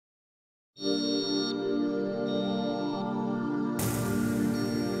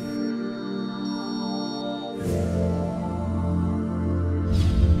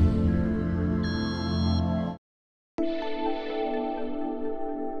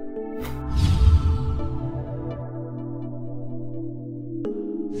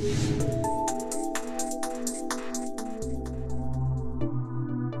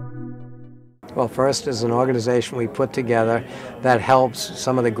Well, first is an organization we put together that helps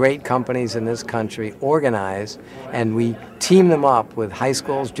some of the great companies in this country organize, and we team them up with high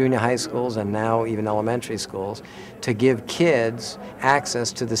schools, junior high schools, and now even elementary schools to give kids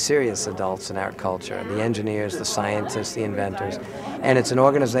access to the serious adults in our culture, the engineers, the scientists, the inventors. And it's an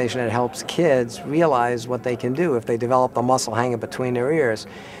organization that helps kids realize what they can do if they develop the muscle hanging between their ears.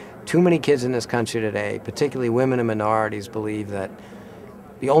 Too many kids in this country today, particularly women and minorities, believe that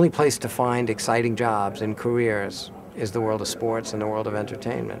the only place to find exciting jobs and careers is the world of sports and the world of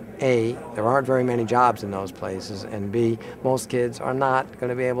entertainment. A, there aren't very many jobs in those places, and B, most kids are not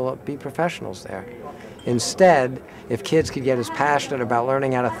going to be able to be professionals there. Instead, if kids could get as passionate about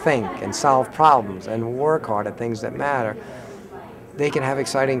learning how to think and solve problems and work hard at things that matter, they can have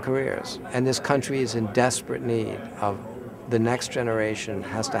exciting careers. And this country is in desperate need of the next generation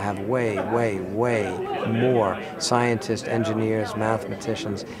has to have way more scientists, engineers,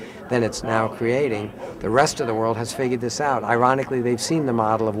 mathematicians than it's now creating. The rest of the world has figured this out. Ironically, they've seen the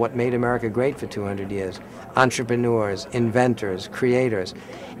model of what made America great for 200 years. Entrepreneurs, inventors, creators.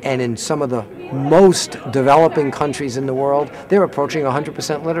 And in some of the most developing countries in the world, they're approaching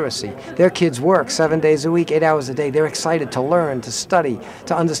 100% literacy. Their kids work 7 days a week, 8 hours a day. They're excited to learn, to study,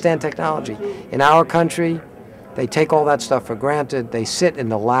 to understand technology. In our country, they take all that stuff for granted. They sit in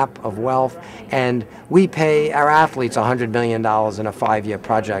the lap of wealth, and we pay our athletes $100 million in a 5-year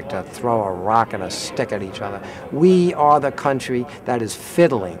project to throw a rock and a stick at each other. We are the country that is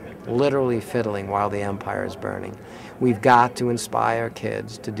fiddling, literally fiddling, while the empire is burning. We've got to inspire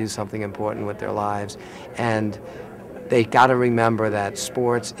kids to do something important with their lives, and they got to remember that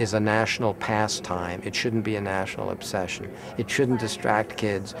sports is a national pastime. It shouldn't be a national obsession. It shouldn't distract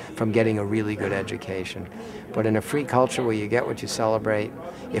kids from getting a really good education. But in a free culture where you get what you celebrate,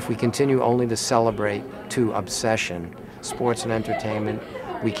 if we continue only to celebrate to obsession, sports and entertainment,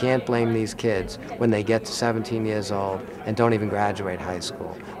 we can't blame these kids when they get to 17 years old and don't even graduate high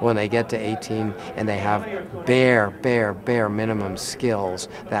school. When they get to 18 and they have bare minimum skills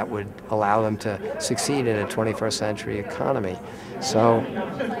that would allow them to succeed in a 21st century economy. So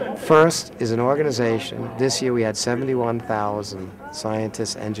FIRST is an organization. This year we had 71,000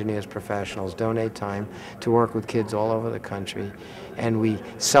 scientists, engineers, professionals donate time to work with kids all over the country. And we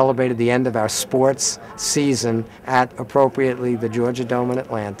celebrated the end of our sports season at, appropriately, the Georgia Dome in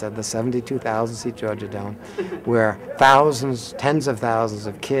Atlanta, the 72,000-seat Georgia Dome, where thousands, tens of thousands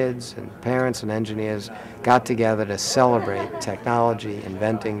of kids and parents and engineers got together to celebrate technology,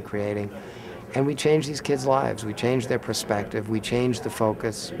 inventing, creating. And we changed these kids' lives. We changed their perspective. We changed the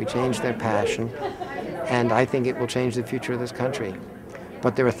focus. We changed their passion. And I think it will change the future of this country.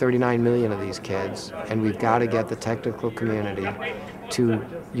 But there are 39 million of these kids, and we've got to get the technical community to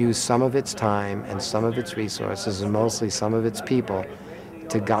use some of its time and some of its resources, and mostly some of its people,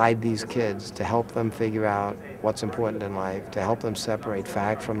 to guide these kids, to help them figure out what's important in life, to help them separate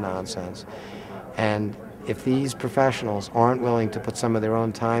fact from nonsense. And if these professionals aren't willing to put some of their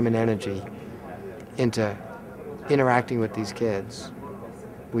own time and energy into interacting with these kids,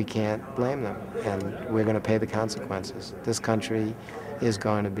 we can't blame them, and we're going to pay the consequences. This country is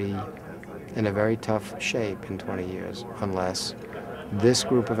going to be in a very tough shape in 20 years unless this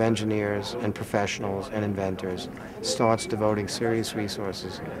group of engineers and professionals and inventors starts devoting serious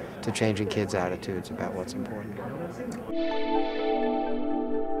resources to changing kids' attitudes about what's important.